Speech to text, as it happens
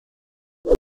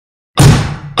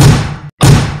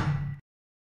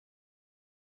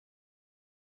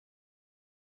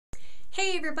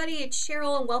Hey everybody, it's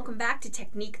Cheryl and welcome back to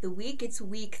Technique of the Week. It's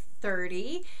week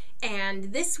 30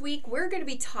 and this week we're going to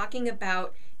be talking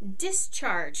about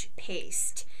Discharge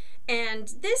paste. And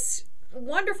this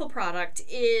wonderful product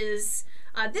is,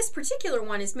 this particular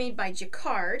one is made by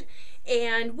Discharge,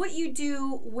 and what you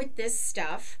do with this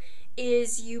stuff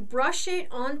is you brush it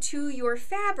onto your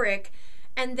fabric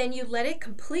and then you let it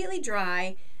completely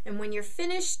dry, and when you're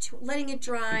finished letting it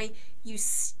dry, you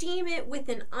steam it with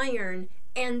an iron,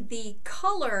 and the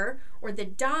color or the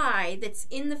dye that's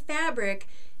in the fabric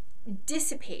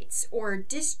dissipates or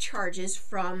discharges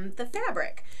from the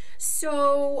fabric.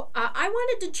 So I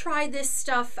wanted to try this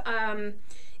stuff. A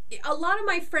lot of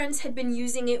my friends had been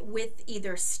using it with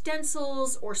either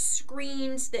stencils or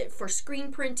screens for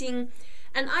screen printing,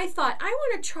 and I thought I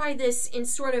want to try this in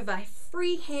sort of a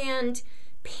freehand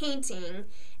painting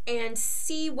and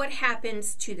see what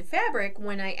happens to the fabric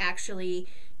when I actually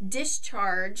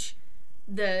discharge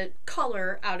the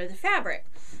color out of the fabric.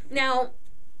 Now,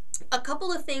 a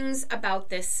couple of things about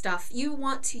this stuff. You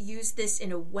want to use this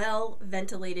in a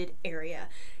well-ventilated area.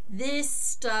 This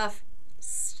stuff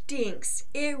stinks.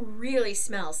 It really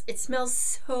smells. It smells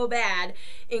so bad.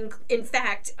 In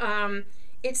fact,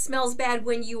 it smells bad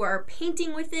when you are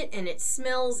painting with it, and it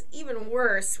smells even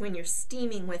worse when you're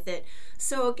steaming with it.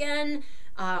 So again,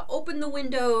 open the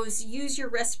windows, use your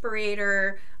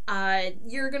respirator.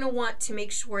 You're going to want to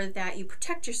make sure that you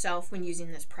protect yourself when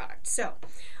using this product. So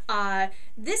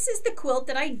this is the quilt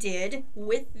that I did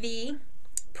with the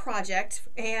project,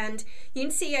 and you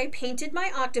can see I painted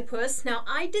my octopus. Now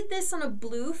I did this on a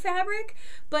blue fabric,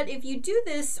 but if you do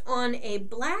this on a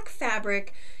black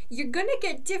fabric, you're going to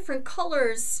get different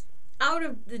colors out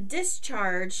of the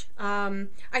discharge.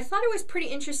 I thought it was pretty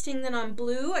interesting that on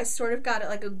blue I sort of got it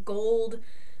like a gold,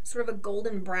 sort of a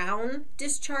golden brown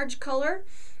discharge color.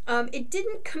 It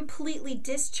didn't completely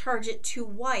discharge it to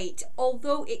white,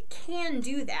 although it can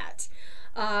do that.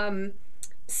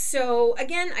 So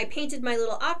again, I painted my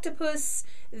little octopus,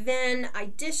 then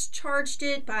I discharged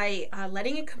it by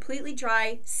letting it completely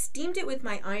dry, steamed it with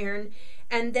my iron,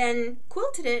 and then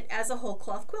quilted it as a whole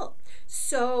cloth quilt.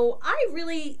 So I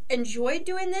really enjoyed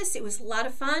doing this. It was a lot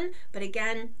of fun, but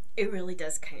again, it really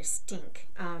does kind of stink.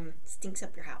 Stinks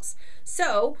up your house.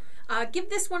 So give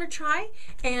this one a try,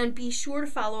 and be sure to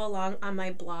follow along on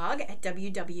my blog at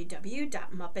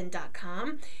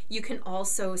www.muppin.com. You can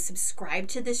also subscribe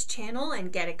to this channel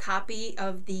and get a copy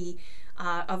of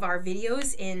our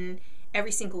videos in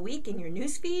every single week in your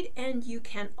newsfeed, and you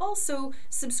can also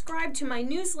subscribe to my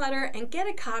newsletter and get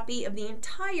a copy of the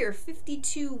entire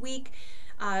 52-week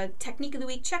Technique of the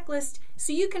Week checklist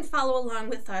so you can follow along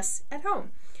with us at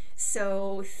home.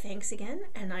 So thanks again,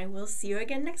 and I will see you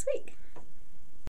again next week.